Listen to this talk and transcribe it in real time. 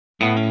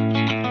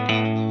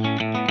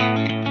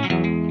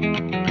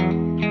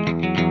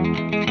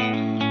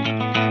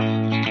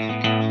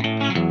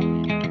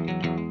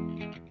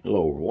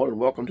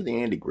welcome to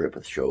the Andy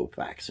Griffith Show,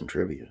 Facts and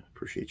Trivia.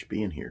 Appreciate you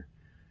being here.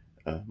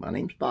 My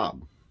name's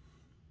Bob,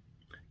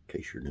 in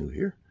case you're new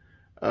here.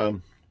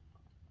 Before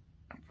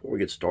we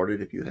get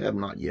started, if you have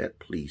not yet,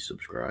 please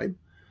subscribe.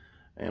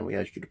 And we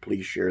ask you to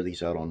please share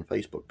these out on the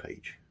Facebook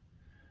page.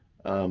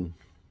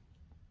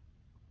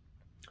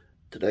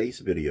 Today's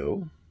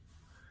video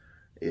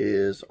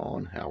is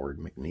on Howard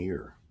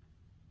McNear.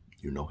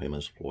 You know him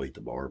as Floyd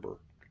the Barber.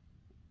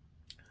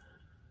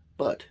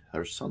 But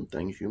there's some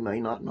things you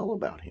may not know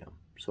about him.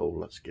 So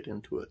let's get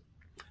into it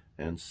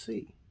and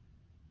see.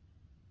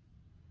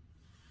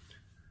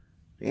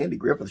 The Andy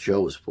Griffith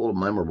Show is full of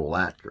memorable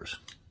actors.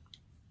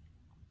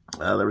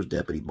 There was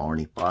Deputy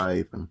Barney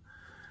Fife, and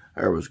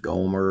there was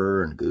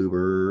Gomer and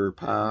Goober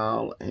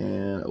Powell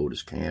and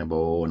Otis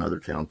Campbell, and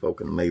other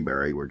townfolk in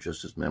Mayberry were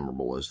just as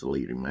memorable as the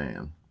leading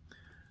man,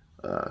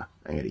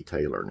 Andy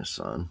Taylor and his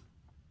son.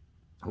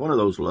 One of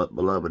those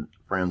beloved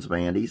friends of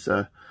Andy's,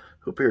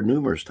 who appeared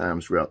numerous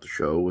times throughout the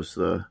show, was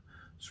the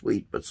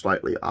sweet but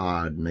slightly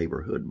odd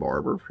neighborhood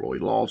barber,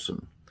 Floyd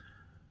Lawson,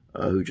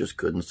 who just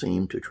couldn't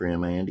seem to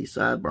trim Andy's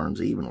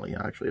sideburns evenly,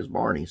 actually as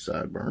Barney's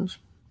sideburns.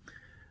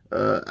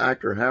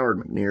 Actor Howard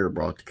McNear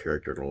brought the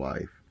character to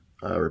life,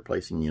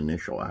 replacing the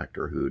initial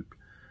actor who'd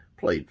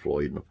played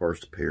Floyd in the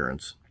first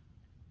appearance.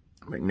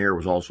 McNear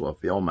was also a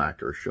film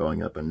actor,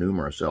 showing up in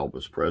numerous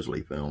Elvis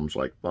Presley films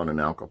like Fun in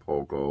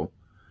Acapulco,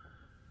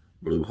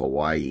 Blue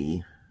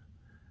Hawaii,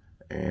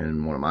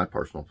 and one of my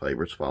personal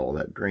favorites, Follow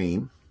That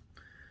Dream.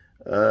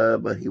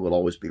 But he will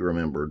always be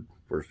remembered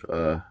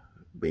for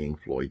being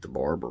Floyd the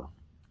Barber.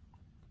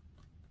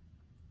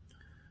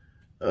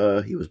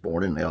 He was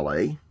born in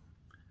L.A.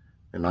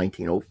 in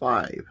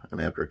 1905, and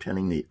after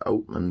attending the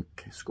Oatman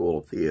School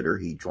of Theater,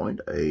 he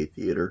joined a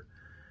theater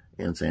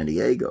in San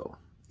Diego.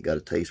 He got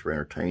a taste for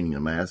entertaining the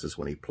masses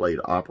when he played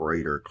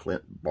operator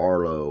Clint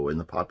Barlow in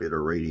the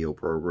popular radio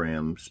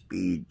program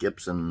Speed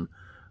Gibson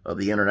of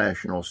the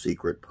International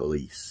Secret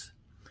Police.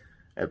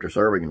 After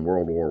serving in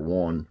World War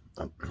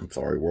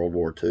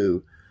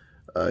II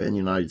in the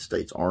United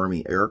States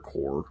Army Air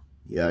Corps,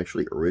 he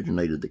actually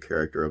originated the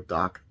character of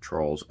Doc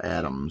Charles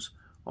Adams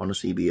on the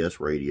CBS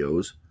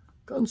radio's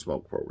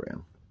Gunsmoke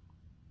program.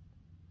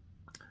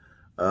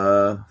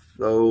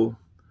 So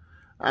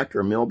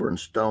actor Milburn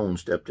Stone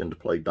stepped in to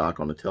play Doc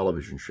on the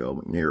television show.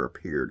 McNear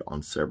appeared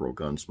on several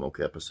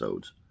Gunsmoke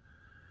episodes.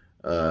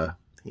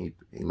 He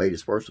made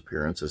his first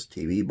appearance as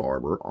TV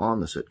barber on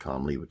the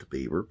sitcom Leave It to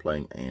Beaver,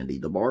 playing Andy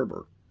the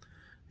Barber.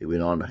 He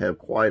went on to have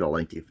quite a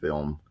lengthy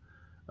film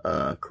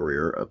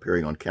career,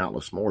 appearing on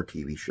countless more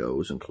TV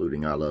shows,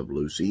 including I Love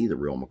Lucy, The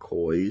Real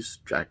McCoys,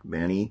 Jack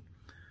Benny,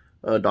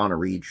 Donna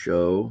Reed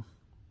Show,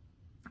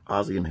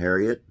 Ozzie and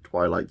Harriet,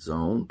 Twilight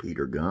Zone,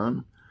 Peter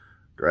Gunn,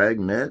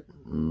 Dragnet,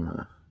 and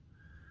a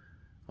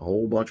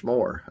whole bunch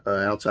more.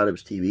 Outside of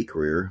his TV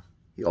career,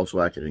 he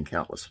also acted in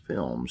countless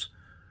films.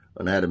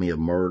 Anatomy of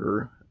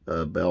Murder,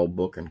 Bell,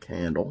 Book, and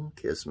Candle,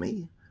 Kiss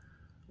Me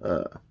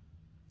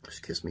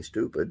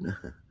Stupid,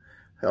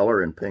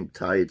 Heller in Pink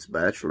Tights,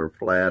 Bachelor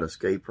Flat,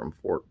 Escape from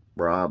Fort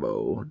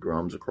Bravo,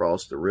 Drums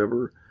Across the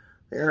River,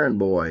 Errand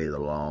Boy, The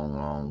Long,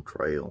 Long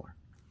Trail,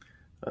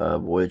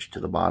 Voyage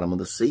to the Bottom of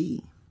the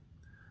Sea,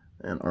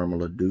 and Irma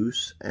la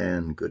Douce,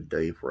 and Good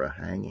Day for a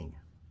Hanging.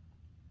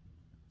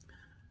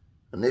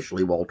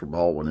 Initially, Walter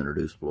Baldwin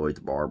introduced Floyd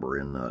the Barber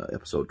in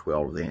episode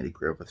 12 of the Andy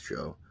Griffith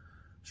Show,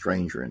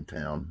 Stranger in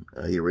Town.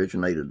 He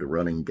originated the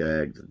running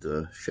gag that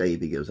the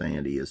shave he gives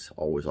Andy is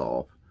always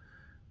off.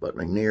 But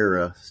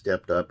McNear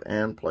stepped up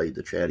and played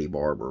the chatty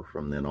barber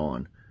from then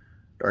on.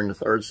 During the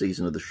third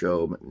season of the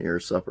show,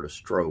 McNear suffered a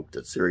stroke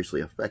that seriously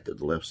affected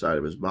the left side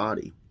of his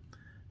body.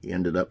 He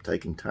ended up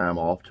taking time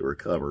off to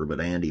recover,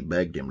 but Andy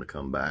begged him to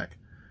come back.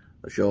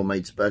 The show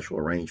made special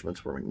arrangements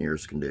for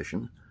McNear's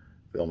condition,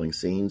 filming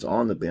scenes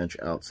on the bench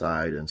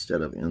outside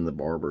instead of in the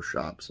barber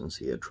shop since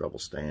he had trouble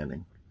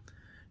standing.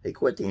 He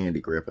quit the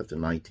Andy Griffith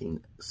in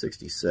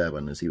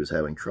 1967 as he was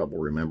having trouble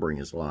remembering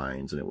his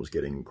lines, and it was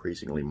getting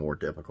increasingly more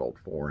difficult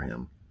for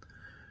him.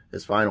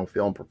 His final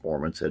film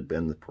performance had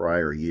been the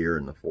prior year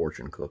in The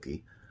Fortune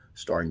Cookie,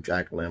 starring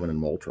Jack Lemmon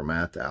and Walter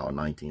Matthau in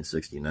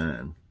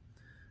 1969.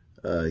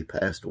 He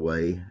passed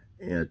away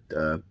at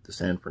the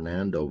San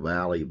Fernando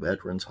Valley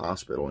Veterans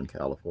Hospital in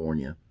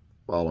California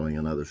following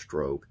another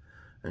stroke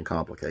and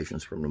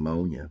complications from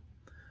pneumonia.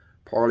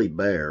 Parley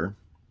Bear,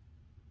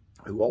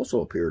 who also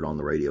appeared on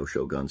the radio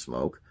show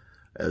Gunsmoke,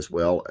 as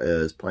well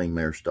as playing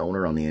Mayor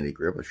Stoner on the Andy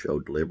Griffith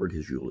Show, delivered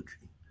his eulogy.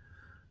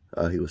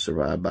 He was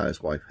survived by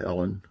his wife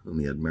Helen, whom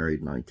he had married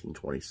in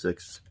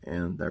 1926,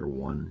 and their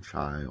one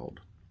child.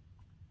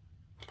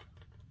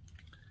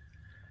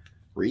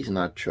 The reason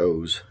I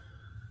chose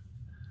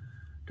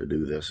to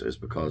do this is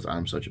because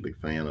I'm such a big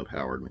fan of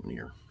Howard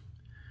McNear.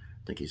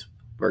 I think he's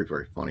a very,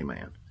 very funny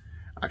man.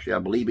 Actually, I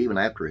believe even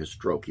after his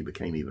stroke, he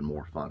became even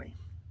more funny.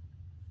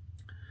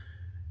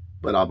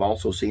 But I've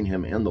also seen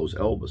him in those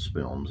Elvis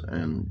films,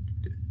 and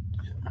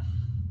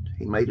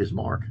he made his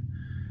mark.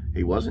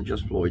 He wasn't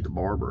just Floyd the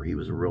Barber. He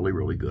was a really,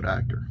 really good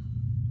actor.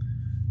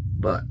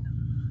 But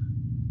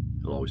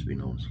he'll always be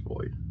known as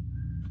Floyd.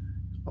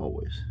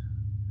 Always.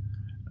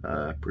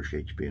 I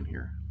appreciate you being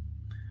here.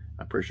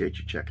 I appreciate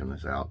you checking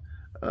this out.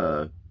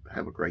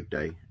 Have a great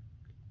day.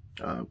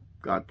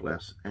 God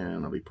bless,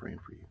 and I'll be praying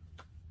for you.